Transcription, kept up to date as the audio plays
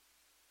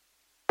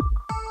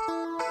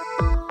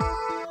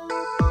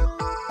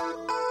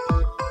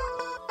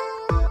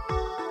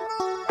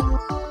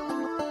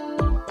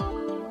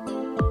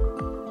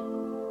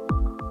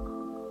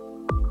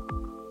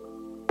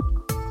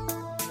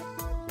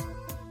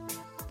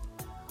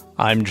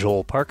I'm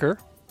Joel Parker,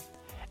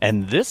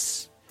 and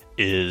this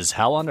is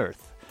How on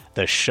Earth,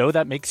 the show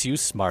that makes you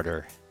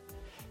smarter.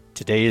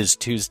 Today is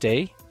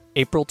Tuesday,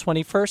 April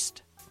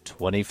 21st,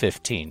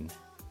 2015.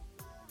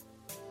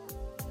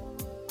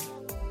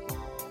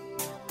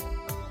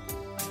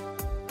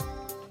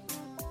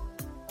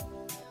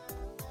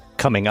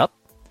 Coming up,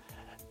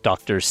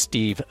 Dr.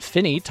 Steve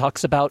Phinney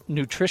talks about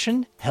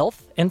nutrition,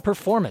 health, and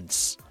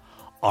performance.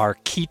 Are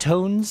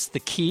ketones the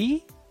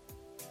key?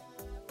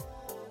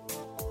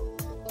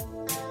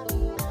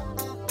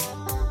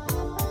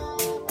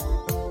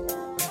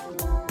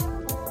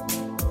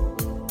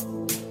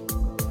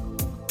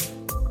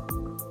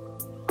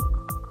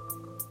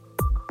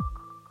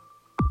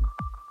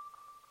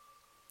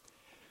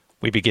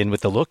 We begin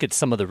with a look at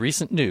some of the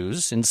recent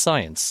news in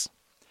science.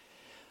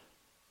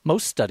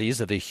 Most studies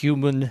of the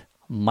human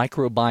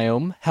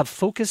microbiome have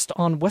focused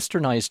on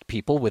westernized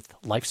people with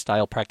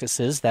lifestyle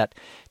practices that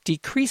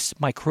decrease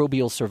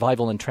microbial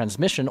survival and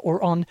transmission,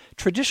 or on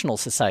traditional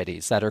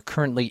societies that are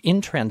currently in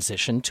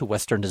transition to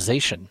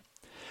westernization.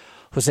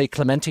 Jose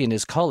Clemente and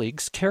his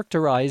colleagues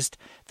characterized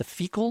the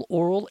fecal,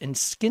 oral, and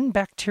skin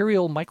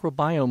bacterial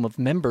microbiome of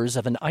members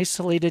of an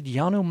isolated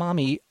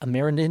Yanomami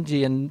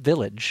Amerindian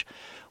village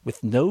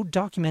with no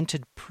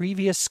documented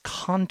previous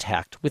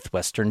contact with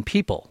Western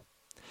people.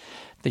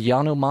 The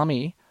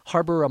Yanomami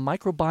harbor a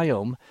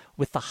microbiome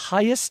with the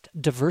highest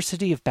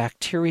diversity of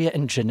bacteria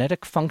and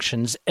genetic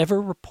functions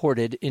ever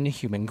reported in a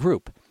human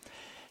group.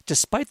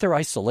 Despite their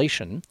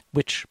isolation,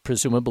 which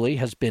presumably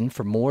has been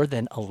for more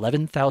than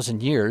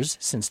 11,000 years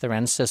since their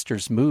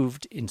ancestors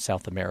moved in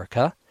South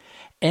America,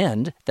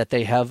 and that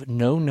they have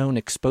no known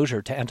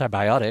exposure to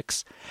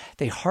antibiotics,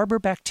 they harbor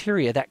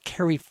bacteria that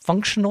carry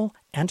functional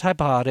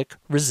antibiotic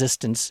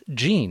resistance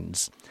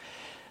genes.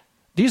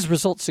 These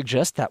results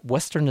suggest that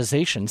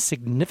westernization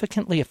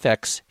significantly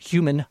affects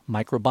human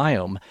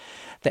microbiome.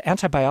 The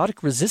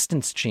antibiotic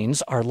resistance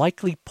genes are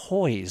likely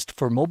poised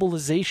for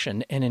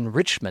mobilization and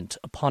enrichment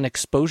upon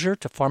exposure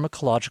to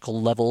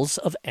pharmacological levels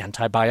of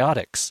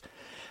antibiotics.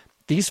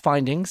 These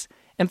findings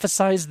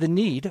emphasize the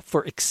need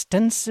for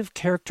extensive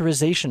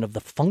characterization of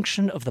the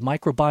function of the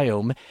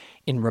microbiome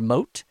in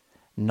remote,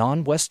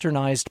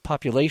 non-westernized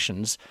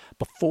populations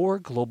before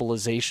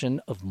globalization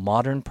of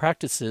modern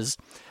practices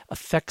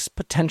affects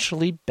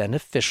potentially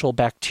beneficial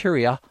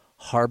bacteria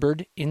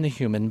harbored in the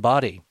human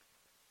body.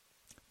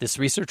 This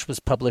research was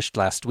published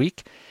last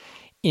week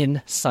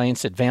in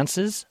Science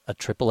Advances, a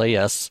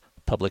AAAS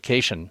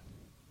publication.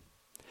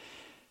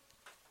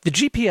 The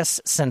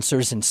GPS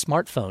sensors in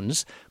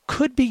smartphones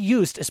could be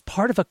used as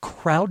part of a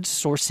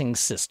crowdsourcing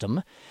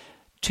system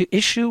to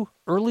issue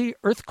early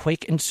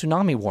earthquake and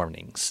tsunami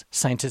warnings,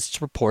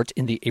 scientists report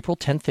in the April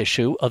 10th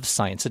issue of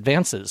Science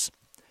Advances.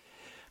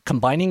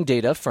 Combining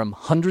data from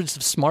hundreds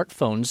of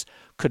smartphones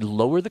could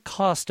lower the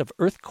cost of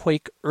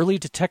earthquake early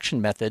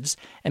detection methods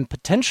and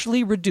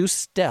potentially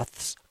reduce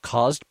deaths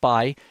caused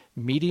by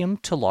medium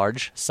to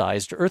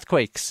large-sized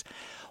earthquakes.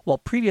 While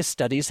previous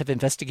studies have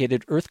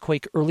investigated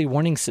earthquake early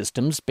warning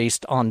systems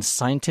based on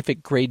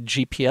scientific-grade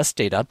GPS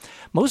data,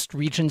 most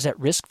regions at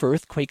risk for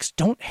earthquakes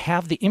don't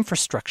have the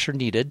infrastructure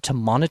needed to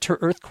monitor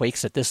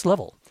earthquakes at this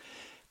level.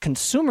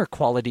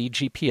 Consumer-quality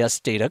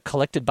GPS data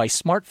collected by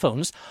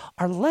smartphones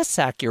are less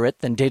accurate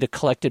than data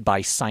collected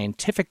by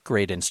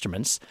scientific-grade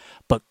instruments,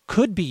 but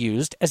could be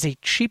used as a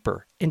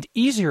cheaper and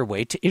easier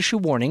way to issue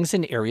warnings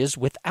in areas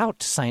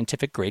without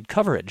scientific-grade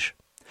coverage.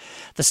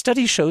 The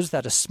study shows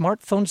that a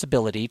smartphone's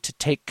ability to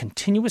take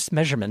continuous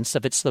measurements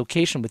of its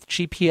location with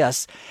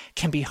GPS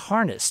can be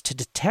harnessed to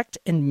detect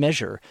and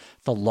measure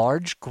the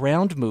large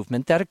ground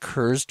movement that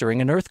occurs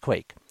during an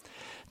earthquake.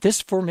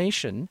 This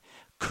formation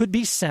could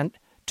be sent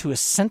to a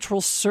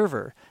central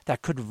server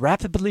that could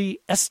rapidly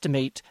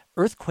estimate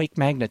earthquake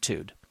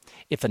magnitude.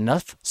 If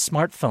enough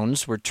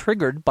smartphones were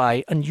triggered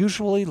by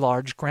unusually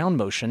large ground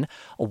motion,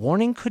 a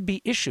warning could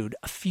be issued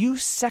a few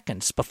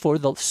seconds before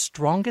the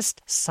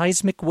strongest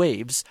seismic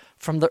waves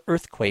from the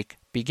earthquake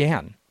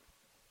began.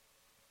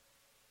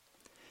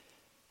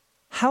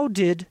 How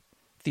did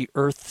the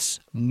Earth's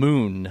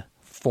moon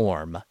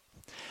form?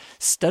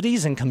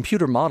 Studies in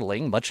computer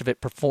modeling, much of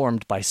it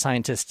performed by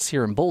scientists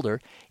here in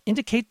Boulder,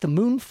 indicate the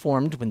moon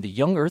formed when the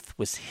young Earth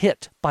was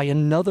hit by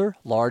another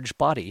large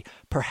body,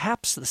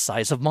 perhaps the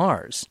size of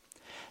Mars.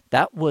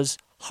 That was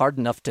hard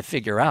enough to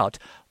figure out,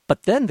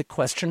 but then the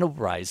question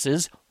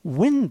arises,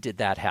 when did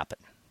that happen?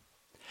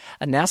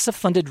 A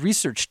NASA-funded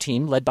research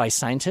team led by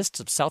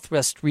scientists of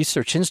Southwest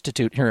Research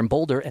Institute here in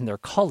Boulder and their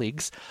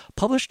colleagues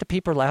published a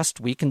paper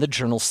last week in the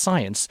journal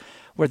Science,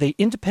 where they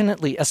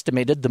independently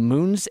estimated the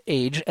moon's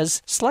age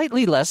as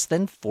slightly less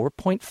than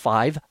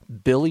 4.5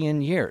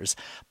 billion years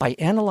by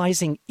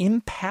analyzing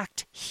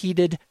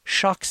impact-heated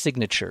shock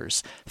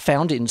signatures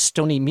found in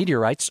stony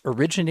meteorites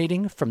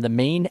originating from the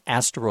main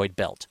asteroid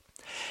belt.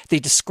 They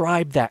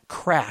described that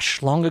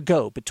crash long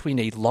ago between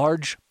a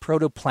large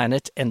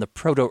protoplanet and the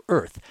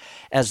proto-Earth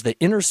as the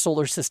inner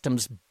solar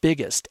system's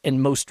biggest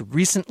and most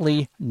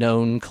recently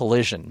known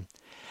collision.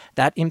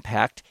 That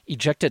impact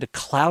ejected a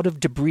cloud of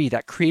debris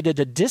that created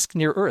a disk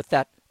near Earth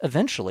that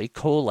eventually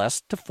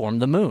coalesced to form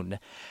the moon.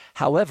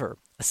 However,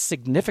 a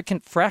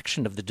significant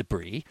fraction of the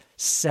debris,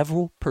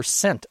 several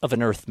percent of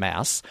an Earth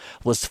mass,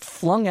 was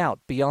flung out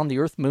beyond the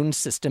Earth-Moon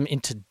system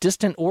into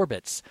distant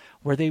orbits,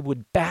 where they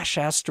would bash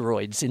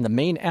asteroids in the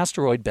main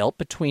asteroid belt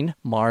between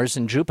Mars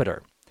and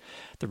Jupiter.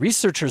 The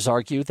researchers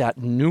argue that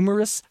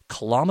numerous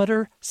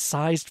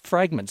kilometer-sized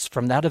fragments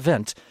from that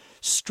event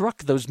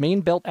struck those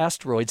main belt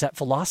asteroids at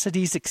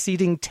velocities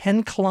exceeding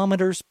 10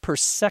 kilometers per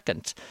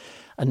second,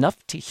 enough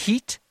to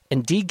heat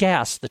and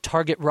degas the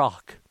target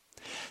rock.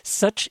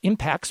 Such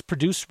impacts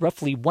produce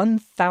roughly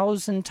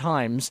 1,000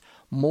 times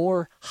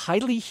more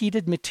highly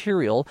heated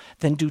material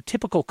than do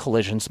typical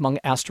collisions among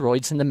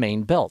asteroids in the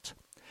main belt.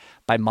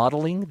 By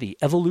modeling the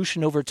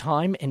evolution over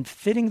time and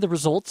fitting the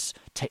results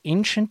to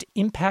ancient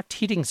impact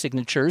heating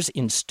signatures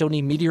in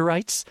stony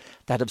meteorites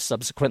that have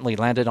subsequently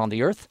landed on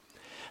the Earth,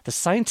 the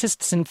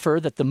scientists infer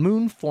that the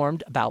moon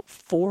formed about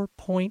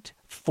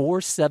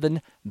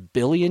 4.47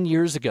 billion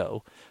years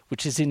ago,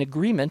 which is in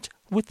agreement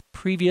with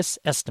previous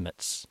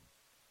estimates.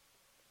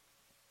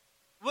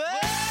 Well,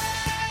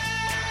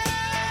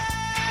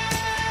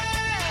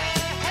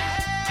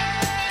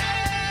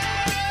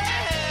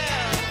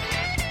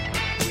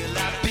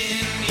 I've been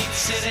in each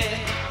city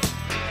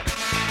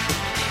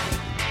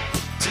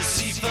to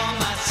see for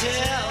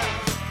myself.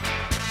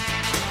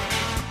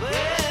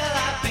 Well,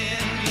 I've been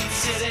in each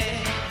city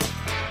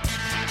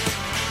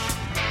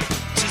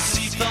to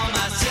see for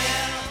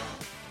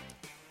myself.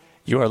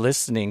 You are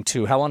listening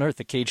to How on Earth,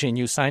 the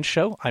KGNU Science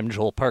Show. I'm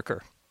Joel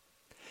Parker.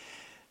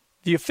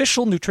 The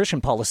official nutrition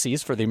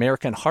policies for the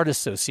American Heart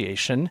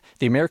Association,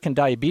 the American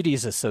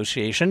Diabetes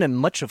Association, and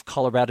much of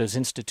Colorado's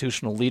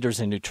institutional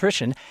leaders in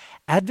nutrition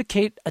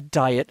advocate a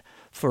diet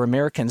for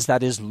Americans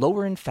that is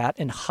lower in fat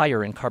and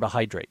higher in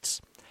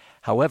carbohydrates.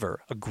 However,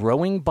 a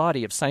growing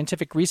body of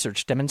scientific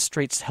research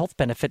demonstrates health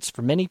benefits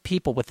for many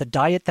people with a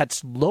diet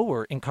that's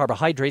lower in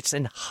carbohydrates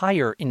and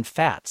higher in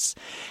fats.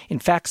 In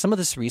fact, some of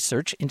this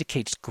research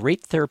indicates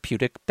great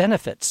therapeutic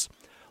benefits.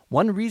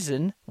 One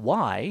reason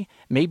why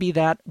may be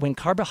that when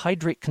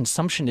carbohydrate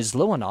consumption is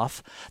low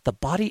enough, the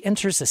body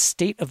enters a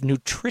state of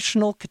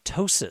nutritional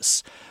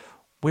ketosis,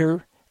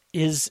 where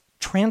it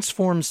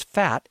transforms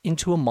fat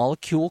into a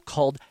molecule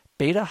called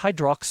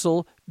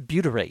beta-hydroxyl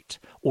butyrate,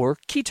 or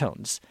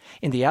ketones.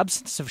 In the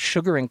absence of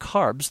sugar and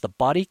carbs, the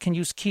body can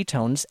use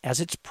ketones as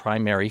its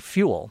primary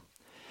fuel.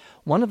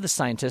 One of the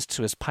scientists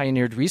who has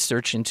pioneered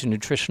research into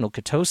nutritional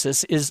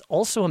ketosis is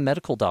also a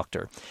medical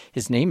doctor.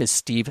 His name is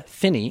Steve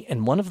Phinney,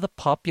 and one of the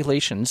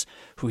populations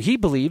who he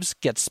believes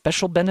gets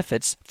special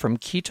benefits from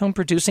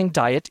ketone-producing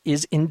diet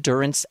is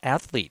endurance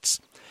athletes.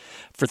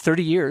 For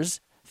 30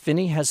 years,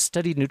 Phinney has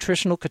studied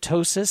nutritional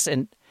ketosis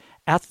and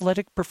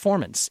athletic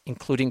performance,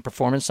 including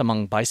performance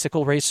among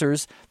bicycle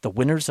racers, the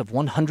winners of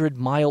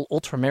 100-mile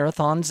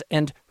ultramarathons,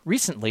 and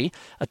recently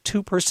a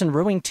two-person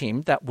rowing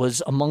team that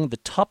was among the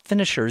top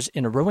finishers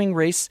in a rowing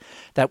race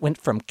that went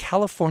from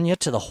California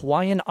to the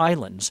Hawaiian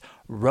Islands,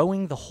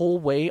 rowing the whole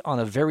way on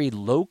a very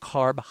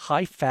low-carb,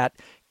 high-fat,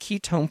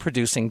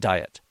 ketone-producing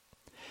diet.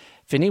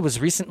 Phinney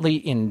was recently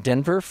in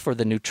Denver for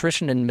the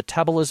Nutrition and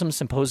Metabolism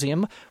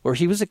Symposium, where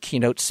he was a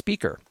keynote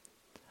speaker.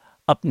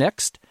 Up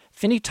next,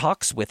 Phinney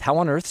talks with How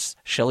on Earth's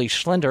Shelley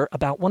Schlender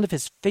about one of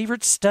his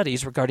favorite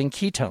studies regarding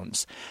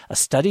ketones, a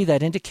study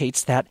that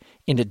indicates that,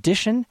 in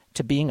addition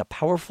to being a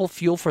powerful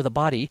fuel for the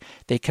body,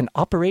 they can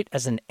operate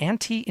as an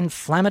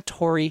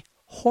anti-inflammatory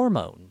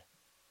hormone.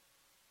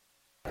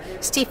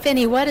 Steve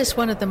Phinney, what is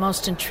one of the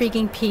most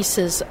intriguing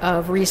pieces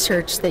of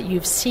research that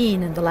you've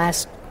seen in the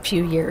last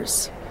few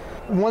years?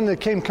 One that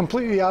came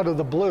completely out of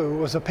the blue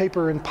was a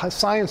paper in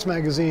Science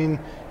magazine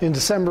in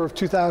December of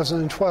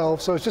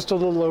 2012, so it's just a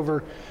little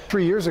over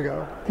 3 years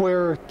ago,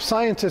 where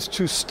scientists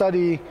who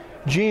study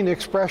gene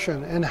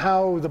expression and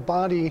how the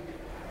body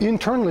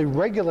internally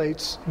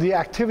regulates the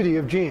activity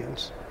of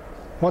genes,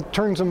 what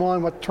turns them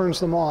on, what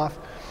turns them off,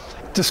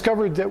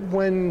 discovered that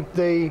when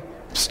they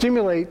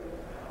stimulate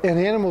an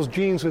animal's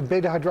genes with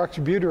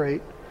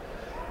beta-hydroxybutyrate,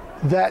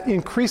 that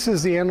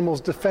increases the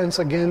animal's defense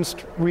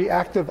against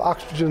reactive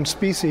oxygen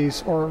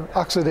species or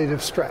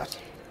oxidative stress.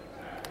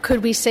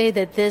 Could we say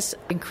that this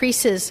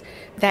increases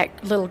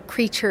that little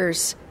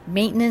creature's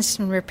maintenance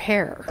and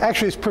repair?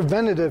 Actually, it's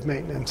preventative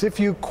maintenance. If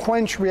you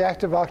quench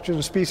reactive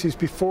oxygen species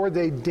before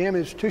they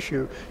damage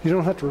tissue, you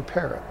don't have to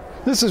repair it.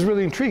 This is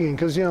really intriguing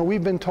because,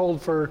 we've been told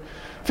for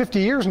 50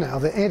 years now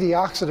that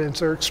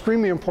antioxidants are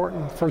extremely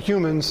important for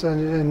humans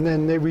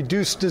and they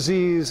reduce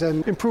disease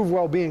and improve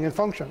well-being and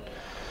function.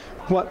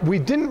 What we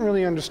didn't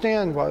really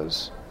understand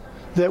was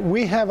that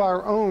we have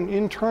our own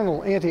internal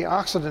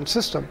antioxidant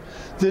system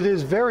that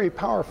is very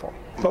powerful.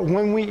 But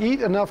when we eat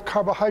enough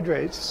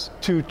carbohydrates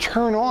to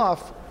turn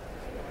off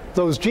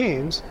those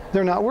genes,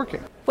 they're not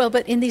working. Well,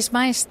 but in these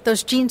mice,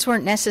 those genes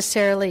weren't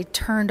necessarily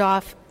turned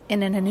off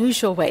in an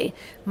unusual way.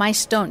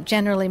 Mice don't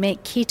generally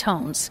make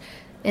ketones.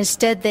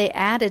 Instead, they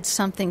added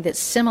something that's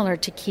similar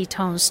to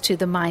ketones to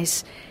the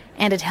mice,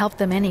 and it helped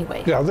them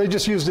anyway. Yeah, they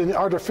just used an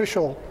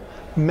artificial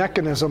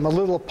mechanism, a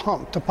little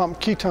pump, to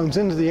pump ketones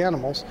into the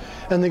animals,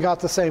 and they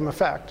got the same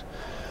effect.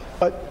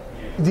 But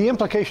The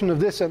implication of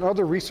this and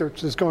other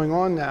research that's going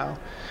on now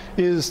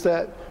is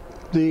that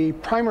the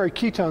primary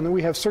ketone that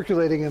we have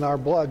circulating in our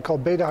blood,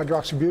 called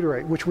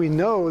beta-hydroxybutyrate, which we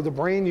know the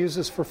brain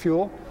uses for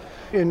fuel,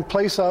 in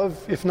place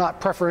of, if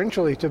not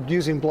preferentially, to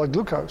using blood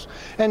glucose.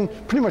 And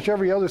pretty much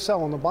every other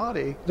cell in the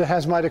body that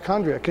has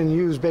mitochondria can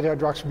use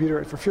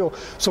beta-hydroxybutyrate for fuel.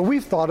 So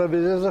we've thought of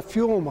it as a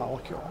fuel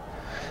molecule.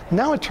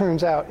 Now it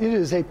turns out it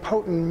is a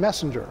potent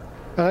messenger.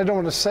 And I don't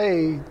want to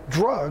say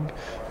drug,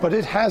 but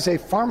it has a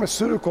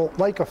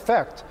pharmaceutical-like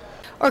effect.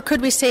 Or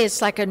could we say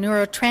it's like a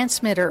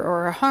neurotransmitter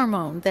or a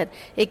hormone, that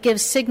it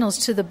gives signals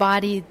to the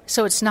body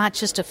so it's not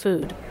just a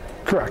food?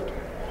 Correct.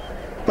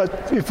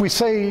 But if we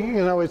say,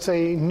 it's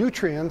a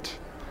nutrient,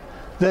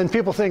 then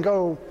people think,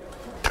 oh,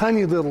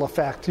 tiny little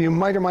effect. You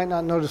might or might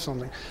not notice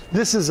something.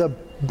 This is a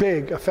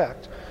big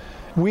effect.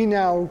 We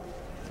now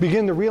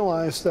begin to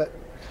realize that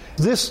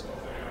this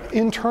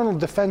internal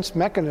defense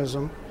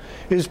mechanism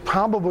is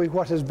probably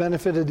what has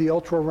benefited the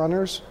ultra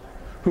runners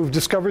who've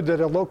discovered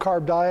that a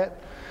low-carb diet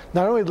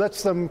not only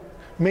lets them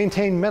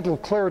maintain mental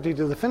clarity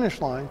to the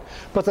finish line,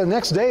 but the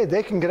next day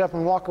they can get up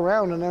and walk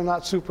around and they're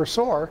not super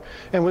sore,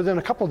 and within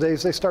a couple of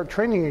days they start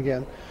training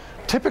again.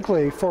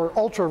 Typically for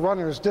ultra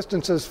runners,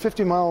 distances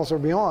 50 miles or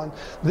beyond,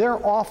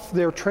 they're off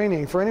their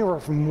training for anywhere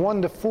from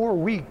 1 to 4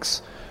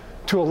 weeks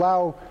to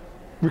allow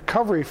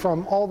recovery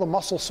from all the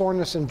muscle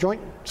soreness and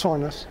joint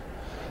soreness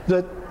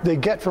that they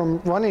get from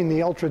running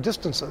the ultra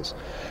distances.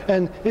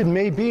 And it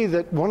may be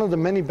that one of the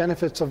many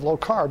benefits of low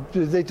carb,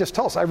 they just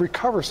tell us, I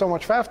recover so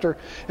much faster,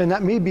 and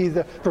that may be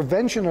the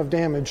prevention of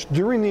damage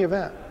during the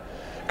event.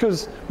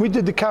 Because we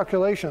did the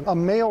calculation, a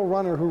male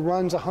runner who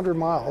runs 100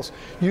 miles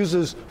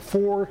uses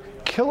 4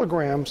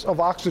 kilograms of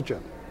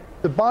oxygen.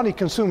 The body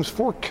consumes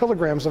 4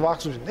 kilograms of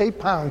oxygen, 8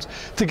 pounds,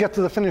 to get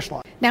to the finish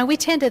line. Now, we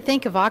tend to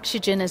think of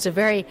oxygen as a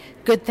very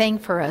good thing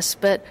for us,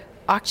 but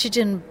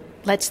oxygen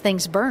lets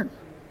things burn.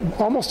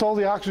 Almost all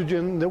the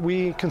oxygen that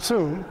we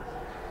consume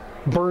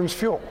burns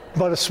fuel,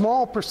 but a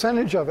small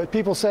percentage of it,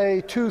 people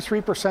say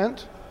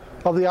 2-3%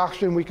 of the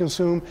oxygen we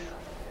consume,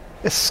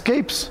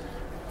 escapes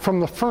from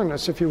the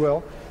furnace, if you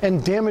will,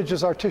 and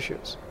damages our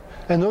tissues.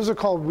 And those are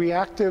called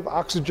reactive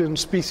oxygen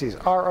species,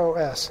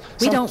 ROS.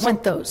 We don't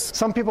want those.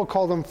 Some people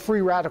call them free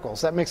radicals.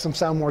 That makes them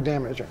sound more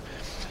damaging.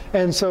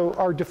 And so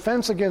our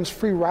defense against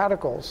free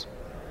radicals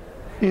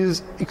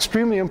is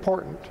extremely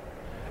important.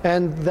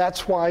 And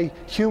that's why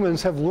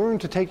humans have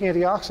learned to take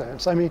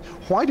antioxidants. I mean,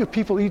 why do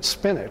people eat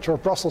spinach or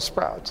Brussels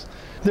sprouts?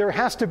 There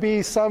has to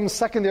be some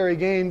secondary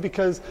gain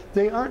because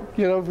they aren't,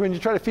 when you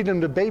try to feed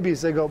them to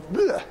babies, they go,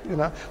 bleh,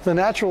 The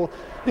natural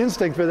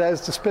instinct for that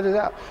is to spit it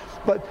out.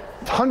 But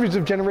hundreds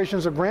of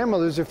generations of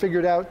grandmothers have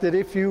figured out that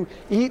if you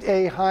eat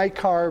a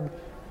high-carb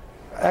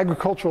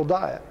agricultural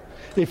diet,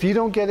 if you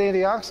don't get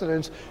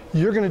antioxidants,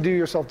 you're going to do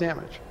yourself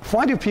damage.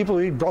 Why do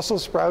people eat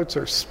Brussels sprouts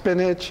or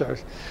spinach?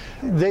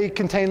 They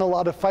contain a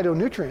lot of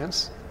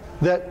phytonutrients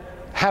that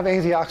have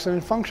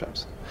antioxidant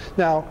functions.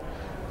 Now,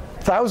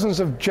 thousands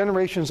of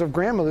generations of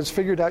grandmothers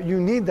figured out you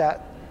need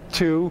that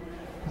to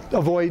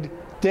avoid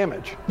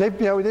damage. We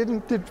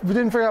didn't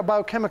figure out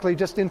biochemically,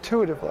 just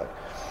intuitively.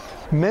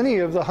 Many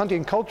of the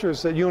hunting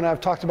cultures that you and I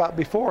have talked about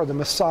before, the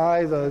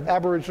Maasai, the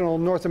Aboriginal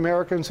North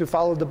Americans who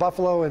followed the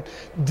buffalo and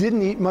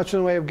didn't eat much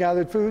in the way of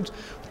gathered foods,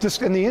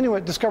 and the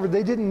Inuit discovered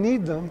they didn't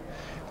need them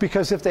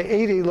because if they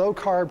ate a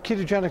low-carb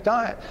ketogenic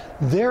diet,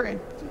 their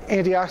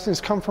antioxidants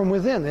come from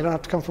within. They don't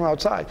have to come from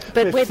outside.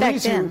 But way back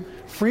then,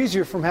 frees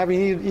you from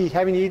having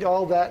to eat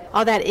all that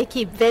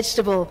icky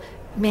vegetable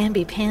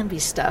mamby-pamby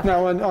stuff.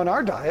 Now, on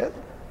our diet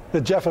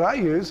that Jeff and I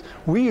use,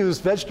 we use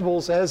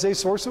vegetables as a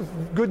source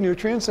of good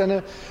nutrients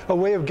and a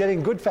way of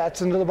getting good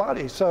fats into the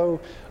body. So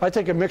I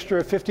take a mixture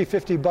of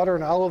 50-50 butter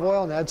and olive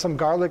oil and add some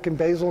garlic and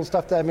basil and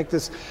stuff that make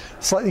this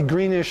slightly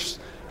greenish,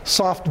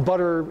 soft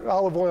butter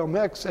olive oil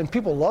mix, and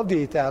people love to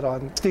eat that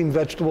on steamed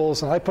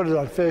vegetables, and I put it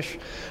on fish.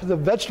 The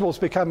vegetables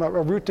become a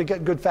route to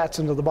get good fats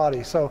into the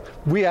body, so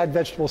we add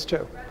vegetables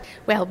too.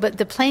 Well, but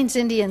the Plains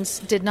Indians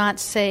did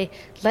not say,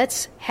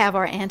 let's have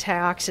our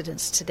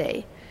antioxidants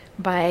today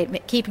by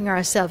keeping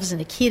ourselves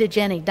in a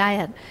ketogenic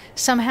diet.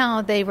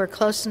 Somehow they were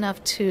close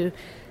enough to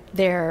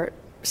their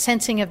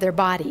sensing of their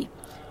body,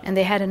 and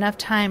they had enough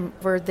time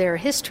for their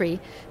history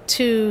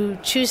to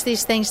choose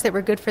these things that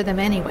were good for them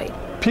anyway.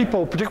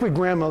 People, particularly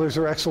grandmothers,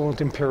 are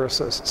excellent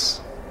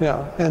empiricists.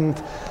 Yeah, and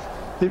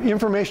the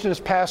information is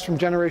passed from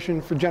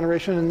generation for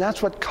generation, and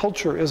that's what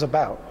culture is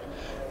about.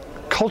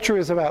 Culture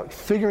is about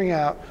figuring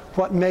out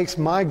what makes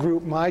my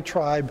group, my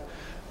tribe,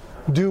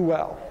 do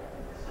well.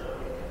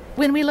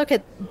 When we look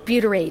at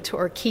butyrate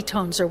or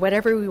ketones or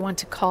whatever we want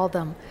to call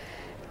them,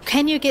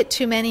 can you get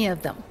too many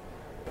of them?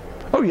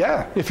 Oh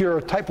yeah, if you're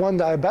a type 1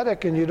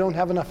 diabetic and you don't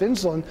have enough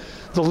insulin,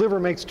 the liver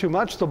makes too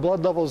much, the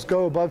blood levels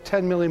go above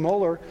 10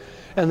 millimolar,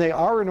 and they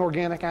are an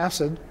organic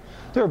acid.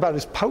 They're about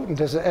as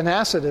potent as an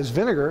acid as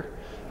vinegar.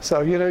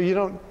 So, you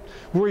don't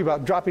worry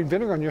about dropping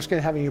vinegar on your skin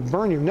and having you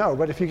burn,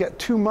 but if you get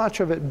too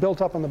much of it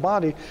built up on the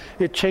body,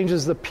 it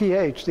changes the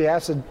pH, the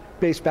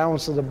acid-base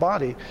balance of the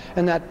body,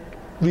 and that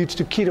leads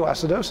to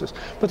ketoacidosis.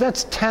 But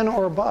that's 10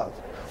 or above,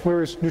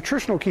 whereas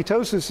nutritional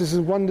ketosis is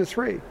 1 to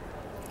 3.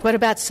 What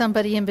about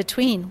somebody in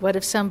between? What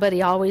if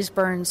somebody always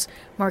burns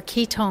more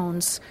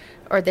ketones,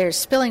 or they're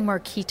spilling more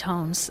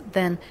ketones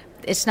than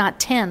it's not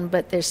 10,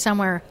 but they're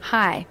somewhere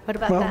high? What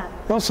about that?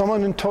 Well,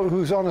 someone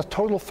who's on a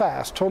total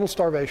fast, total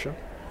starvation.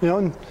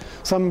 And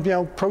some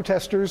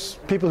protesters,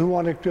 people who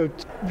want to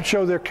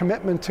show their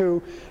commitment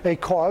to a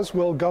cause,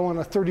 will go on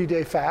a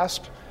 30-day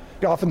fast,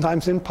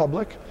 oftentimes in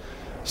public.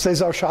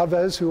 Cesar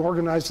Chavez, who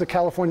organized the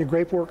California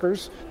grape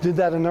workers, did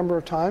that a number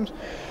of times.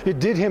 It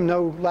did him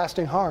no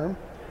lasting harm.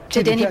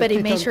 Did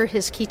anybody measure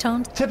his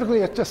ketones?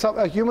 Typically,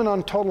 a human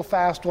on total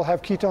fast will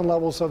have ketone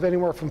levels of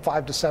anywhere from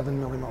 5 to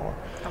 7 millimolar.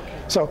 Okay.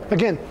 So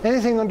again,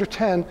 anything under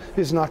 10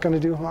 is not going to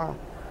do harm.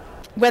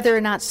 Whether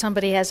or not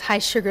somebody has high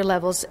sugar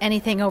levels,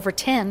 anything over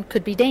 10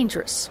 could be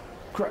dangerous.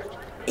 Correct.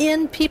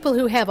 In people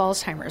who have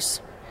Alzheimer's,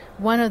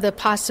 one of the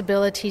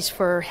possibilities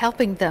for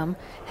helping them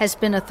has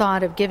been a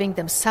thought of giving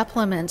them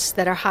supplements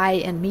that are high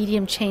in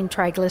medium-chain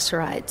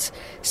triglycerides,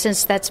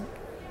 since that's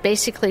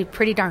basically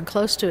pretty darn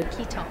close to a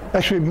ketone.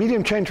 Actually,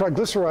 medium-chain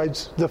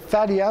triglycerides, the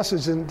fatty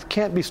acids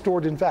can't be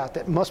stored in fat.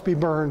 That must be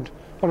burned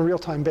on a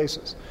real-time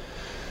basis.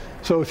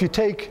 So if you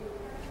take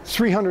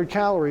 300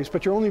 calories,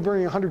 but you're only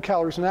burning 100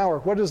 calories an hour,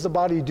 what does the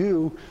body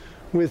do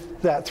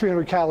with that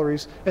 300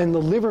 calories? And the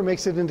liver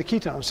makes it into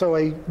ketones. So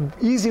an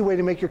easy way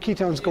to make your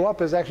ketones go up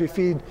is actually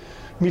feed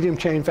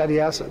medium-chain fatty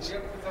acids.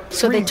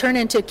 So they turn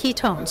into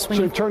ketones. So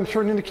they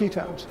turn into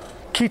ketones.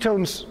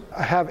 Ketones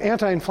have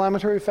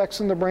anti-inflammatory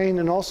effects in the brain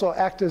and also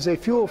act as a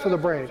fuel for the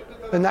brain.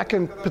 And that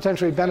can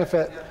potentially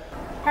benefit.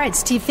 All right,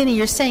 Steve Finney,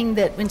 you're saying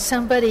that when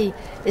somebody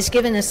is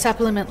given a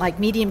supplement like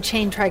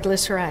medium-chain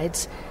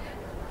triglycerides,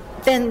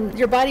 then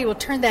your body will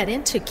turn that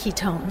into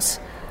ketones.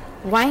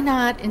 Why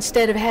not,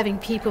 instead of having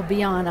people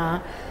be on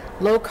a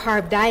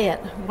low-carb diet,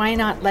 why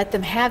not let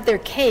them have their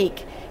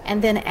cake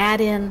and then add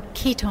in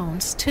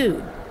ketones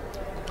too?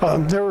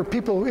 There are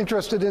people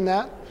interested in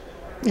that,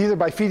 either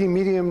by feeding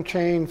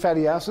medium-chain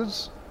fatty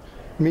acids,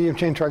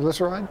 medium-chain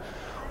triglyceride,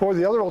 or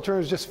the other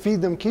alternative is just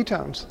feed them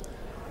ketones,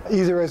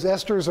 either as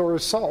esters or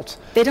as salts.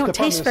 They don't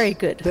taste very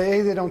good.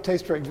 They don't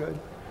taste very good.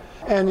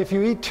 And if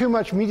you eat too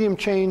much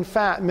medium-chain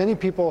fat, many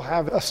people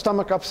have a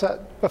stomach upset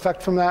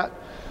effect from that.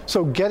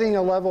 So getting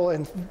a level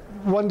in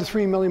 1 to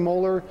 3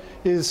 millimolar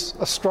is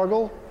a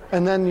struggle,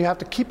 and then you have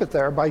to keep it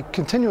there by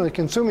continually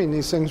consuming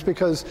these things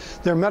because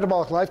their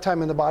metabolic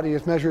lifetime in the body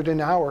is measured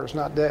in hours,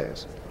 not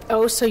days.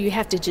 Oh, so you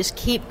have to just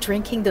keep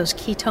drinking those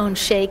ketone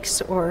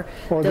shakes or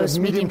those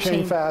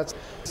medium-chain fats.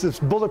 It's this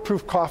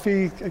bulletproof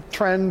coffee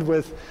trend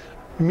with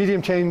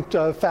medium-chain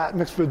fat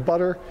mixed with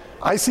butter.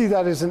 I see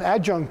that as an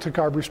adjunct to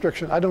carb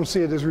restriction. I don't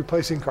see it as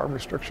replacing carb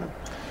restriction.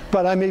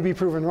 But I may be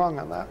proven wrong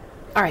on that.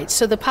 All right,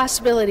 so the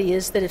possibility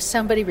is that if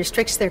somebody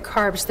restricts their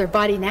carbs, their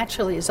body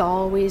naturally is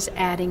always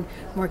adding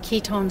more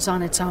ketones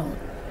on its own.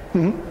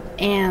 Mm-hmm.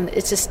 And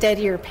it's a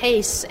steadier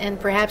pace, and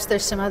perhaps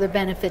there's some other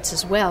benefits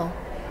as well.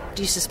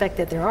 Do you suspect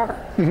that there are?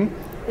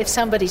 Mm-hmm. If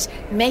somebody's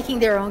making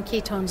their own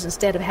ketones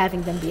instead of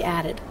having them be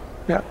added.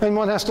 Yeah, and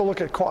one has to look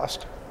at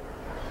cost.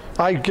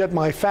 I get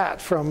my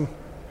fat from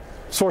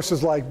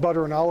sources like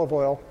butter and olive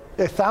oil.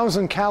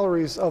 1,000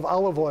 calories of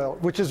olive oil,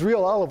 which is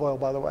real olive oil,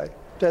 by the way,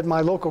 at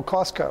my local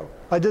Costco.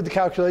 I did the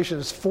calculation,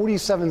 it's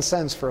 47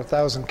 cents for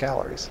 1,000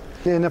 calories.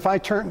 And if I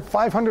turn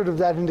 500 of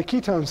that into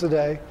ketones a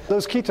day,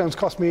 those ketones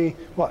cost me,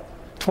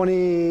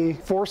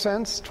 24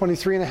 cents,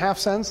 23 and a half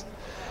cents?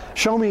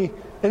 Show me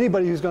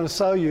anybody who's going to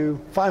sell you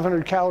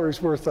 500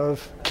 calories worth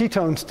of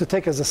ketones to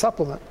take as a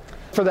supplement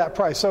for that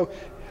price. So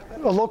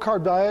a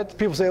low-carb diet,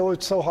 people say, oh,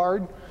 it's so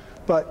hard.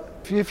 But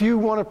if you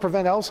want to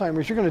prevent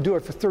Alzheimer's, you're going to do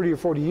it for 30 or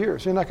 40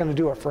 years. You're not going to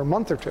do it for a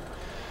month or two.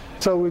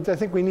 So I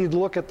think we need to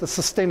look at the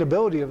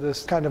sustainability of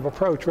this kind of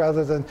approach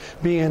rather than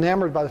being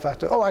enamored by the fact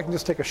that, oh, I can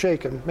just take a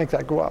shake and make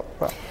that go up.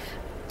 Well,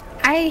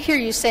 I hear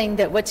you saying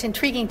that what's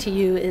intriguing to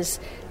you is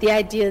the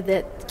idea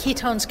that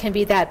ketones can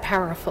be that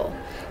powerful.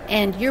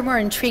 And you're more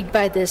intrigued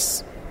by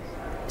this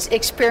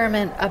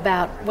experiment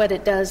about what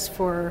it does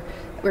for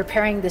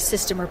repairing the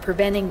system or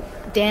preventing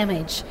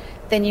damage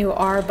than you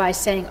are by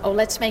saying, oh,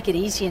 let's make it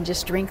easy and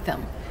just drink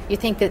them. You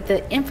think that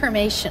the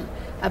information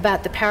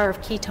about the power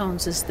of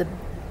ketones is the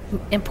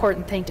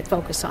important thing to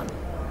focus on?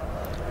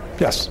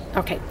 Yes.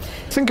 Okay.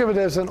 Think of it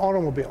as an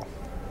automobile.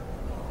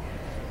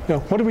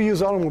 What do we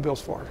use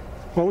automobiles for?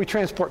 Well, we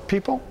transport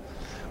people,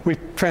 we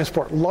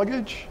transport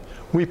luggage,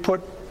 we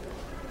put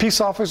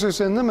peace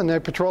officers in them and they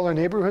patrol our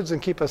neighborhoods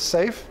and keep us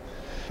safe.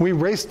 We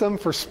race them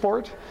for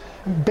sport.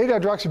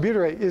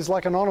 Beta-hydroxybutyrate is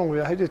like an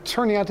automobile. It's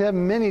turning out to have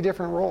many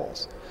different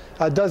roles.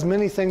 It does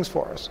many things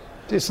for us.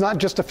 It's not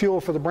just a fuel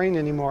for the brain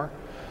anymore.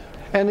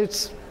 And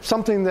it's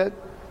something that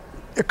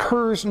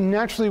occurs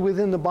naturally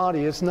within the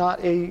body. It's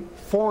not a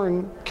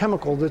foreign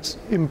chemical that's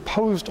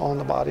imposed on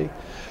the body.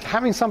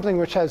 Having something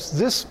which has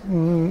this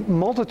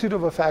multitude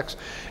of effects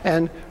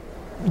and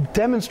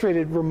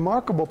demonstrated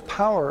remarkable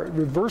power at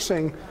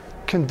reversing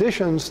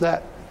conditions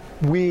that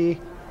we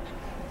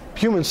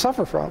humans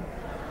suffer from,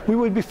 we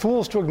would be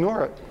fools to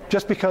ignore it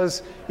just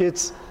because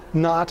it's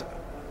not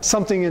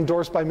something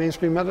endorsed by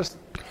mainstream medicine.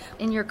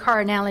 in your car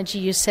analogy,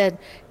 you said,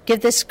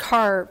 give this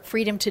car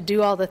freedom to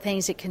do all the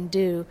things it can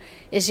do.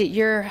 Is it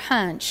your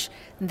hunch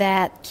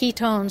that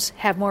ketones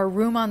have more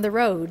room on the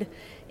road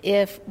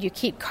if you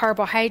keep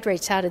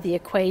carbohydrates out of the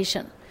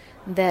equation?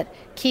 That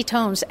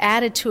ketones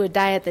added to a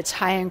diet that's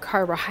high in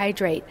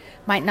carbohydrate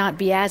might not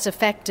be as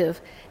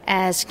effective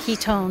as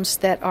ketones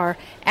that are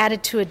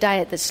added to a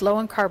diet that's low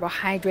in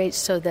carbohydrates,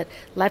 so that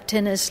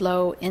leptin is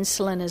low,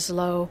 insulin is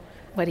low.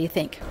 What do you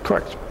think?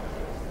 Correct.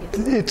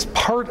 It's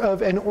part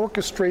of an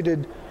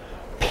orchestrated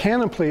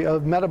panoply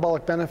of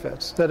metabolic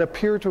benefits that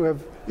appear to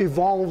have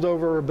evolved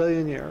over 1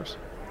 billion years.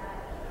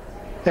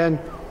 And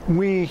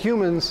we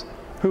humans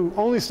who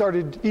only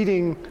started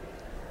eating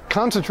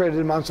concentrated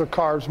amounts of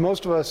carbs,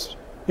 most of us,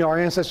 our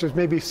ancestors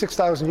maybe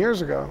 6,000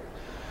 years ago,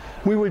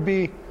 we would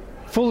be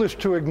foolish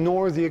to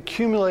ignore the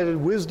accumulated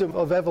wisdom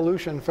of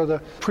evolution for the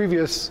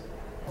previous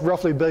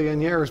roughly 1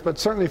 billion years, but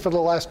certainly for the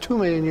last 2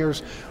 million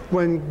years,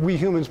 when we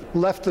humans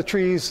left the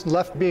trees,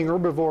 left being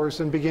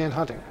herbivores, and began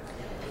hunting.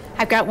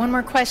 I've got one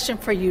more question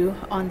for you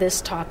on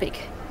this topic.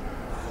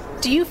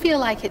 Do you feel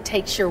like it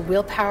takes your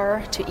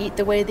willpower to eat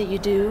the way that you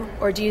do,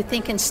 or do you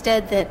think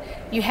instead that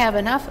you have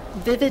enough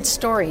vivid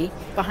story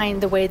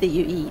behind the way that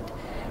you eat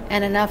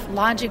and enough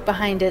logic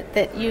behind it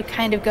that you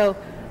kind of go,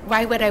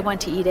 why would I want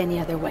to eat any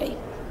other way?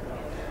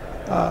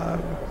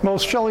 Well,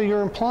 Shelley,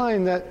 you're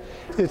implying that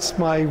it's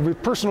my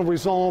personal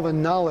resolve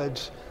and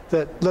knowledge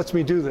that lets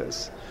me do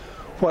this.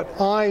 What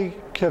I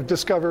have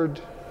discovered,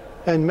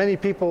 and many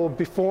people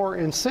before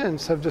and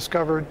since have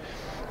discovered,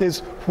 is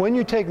when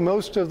you take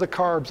most of the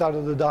carbs out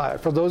of the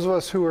diet, for those of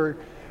us who are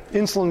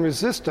insulin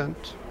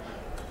resistant,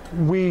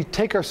 we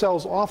take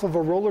ourselves off of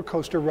a roller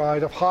coaster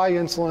ride of high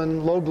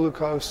insulin, low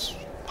glucose,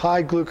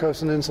 high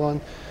glucose and insulin.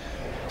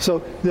 So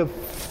the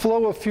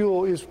flow of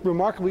fuel is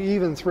remarkably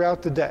even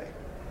throughout the day.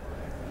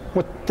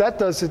 What that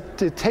does,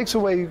 it takes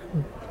away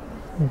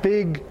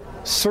big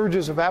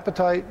surges of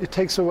appetite. It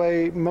takes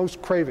away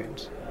most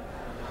cravings.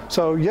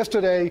 So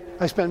yesterday,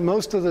 I spent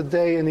most of the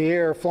day in the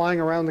air flying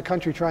around the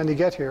country trying to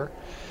get here.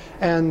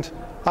 And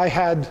I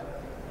had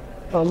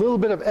a little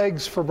bit of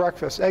eggs for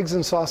breakfast, eggs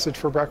and sausage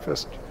for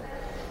breakfast.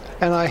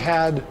 And I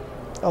had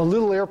a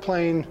little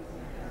airplane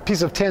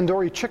piece of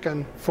tandoori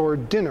chicken for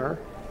dinner.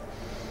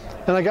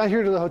 And I got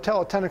here to the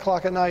hotel at 10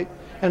 o'clock at night,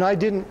 and I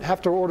didn't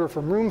have to order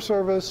from room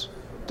service.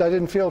 I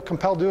didn't feel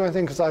compelled to do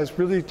anything because I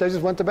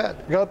just went to bed.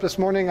 I got up this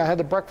morning, I had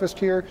the breakfast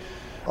here,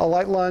 a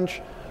light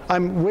lunch.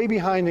 I'm way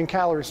behind in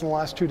calories in the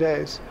last 2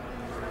 days.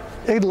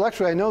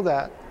 Intellectually, I know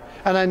that.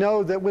 And I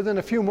know that within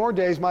a few more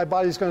days, my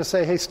body's going to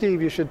say, hey,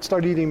 Steve, you should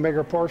start eating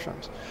bigger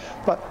portions.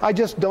 But I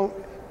just don't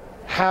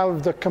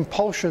have the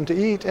compulsion to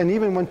eat. And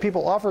even when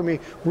people offer me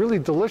really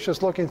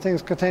delicious looking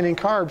things containing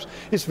carbs,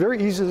 it's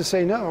very easy to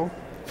say no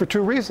for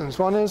 2 reasons.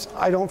 One is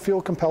I don't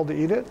feel compelled to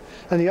eat it.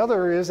 And the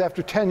other is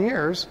after 10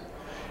 years,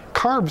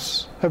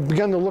 carbs have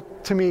begun to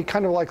look to me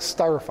kind of like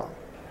styrofoam.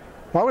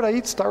 Why would I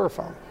eat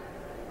styrofoam?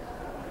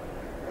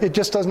 It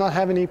just does not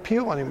have any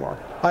appeal anymore.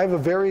 I have a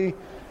very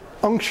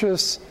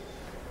unctuous,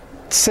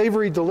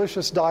 savory,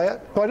 delicious diet,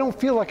 but I don't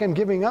feel like I'm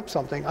giving up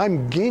something.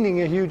 I'm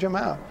gaining a huge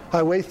amount.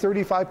 I weigh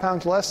 35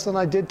 pounds less than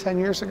I did 10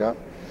 years ago.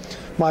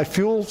 My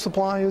fuel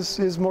supply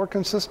is more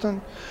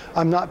consistent.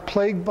 I'm not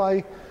plagued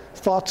by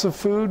thoughts of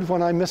food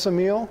when I miss a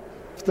meal.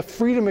 The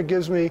freedom it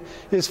gives me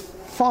is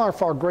far,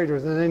 far greater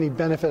than any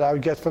benefit I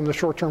would get from the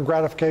short-term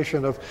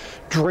gratification of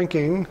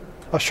drinking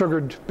a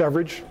sugared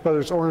beverage, whether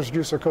it's orange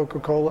juice or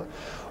Coca-Cola,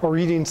 or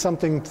eating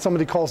something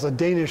somebody calls a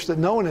Danish that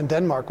no one in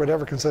Denmark would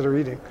ever consider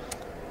eating.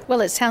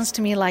 Well, it sounds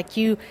to me like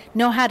you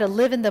know how to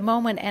live in the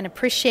moment and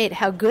appreciate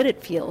how good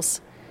it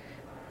feels.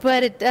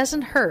 But it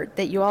doesn't hurt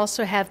that you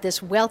also have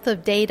this wealth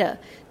of data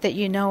that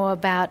you know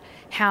about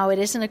how it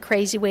isn't a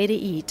crazy way to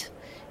eat.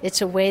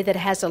 It's a way that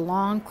has a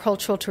long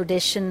cultural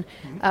tradition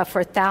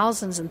for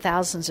thousands and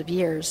thousands of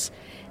years.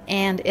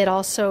 And it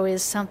also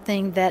is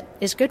something that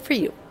is good for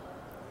you.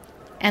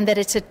 And that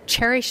it's a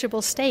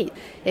cherishable state.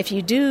 If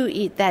you do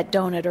eat that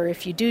donut or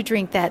if you do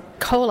drink that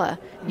cola,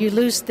 you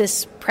lose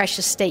this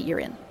precious state you're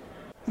in.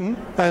 And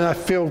I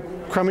feel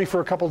crummy for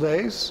a couple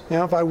days.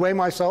 If I weigh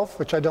myself,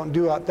 which I don't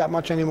do that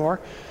much anymore,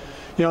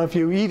 if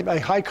you eat a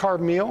high-carb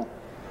meal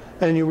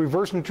and you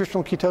reverse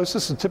nutritional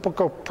ketosis, a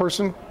typical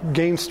person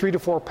gains 3 to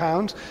 4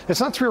 pounds. It's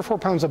not 3 or 4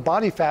 pounds of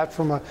body fat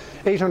from a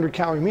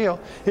 800-calorie meal.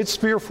 It's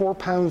 3 or 4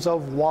 pounds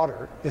of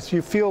water.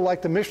 You feel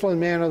like the Michelin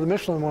man or the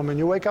Michelin woman.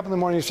 You wake up in the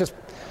morning, it's just,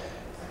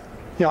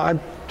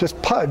 I'm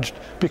just pudged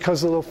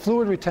because of the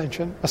fluid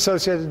retention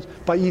associated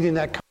by eating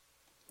that.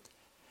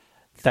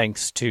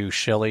 Thanks to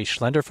Shelley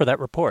Schlender for that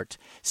report.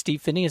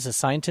 Steve Phinney is a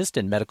scientist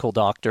and medical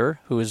doctor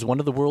who is one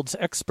of the world's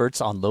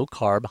experts on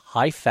low-carb,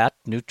 high-fat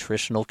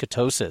nutritional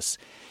ketosis.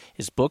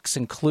 His books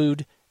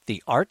include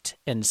The Art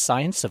and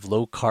Science of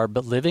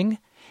Low-Carb Living,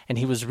 and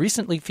he was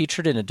recently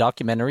featured in a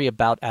documentary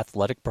about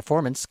athletic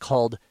performance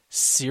called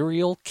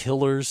Serial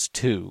Killers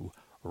 2,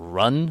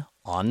 Run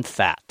on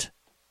Fat.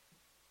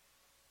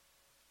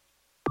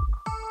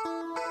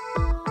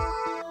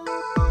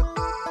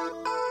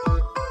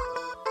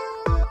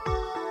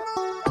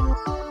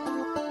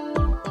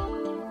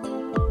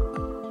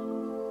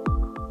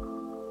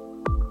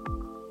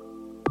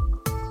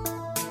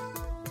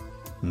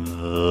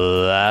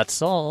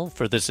 That's all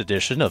for this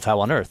edition of How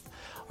on Earth.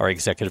 Our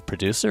executive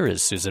producer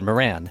is Susan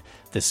Moran.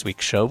 This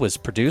week's show was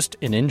produced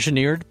and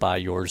engineered by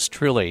yours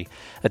truly.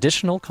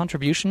 Additional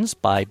contributions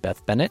by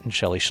Beth Bennett and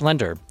Shelley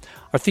Schlender.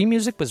 Our theme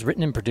music was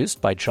written and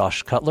produced by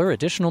Josh Cutler.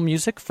 Additional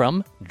music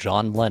from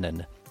John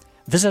Lennon.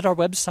 Visit our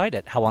website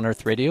at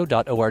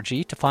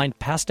howonearthradio.org to find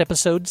past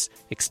episodes,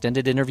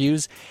 extended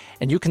interviews,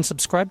 and you can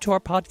subscribe to our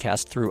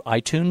podcast through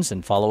iTunes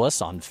and follow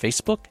us on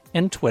Facebook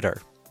and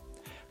Twitter.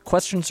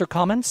 Questions or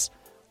comments?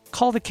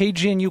 Call the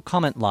KGNU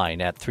comment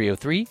line at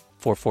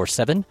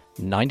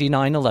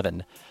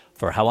 303-447-9911.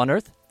 For How on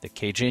Earth, the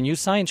KGNU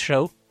Science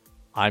Show,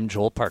 I'm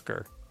Joel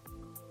Parker.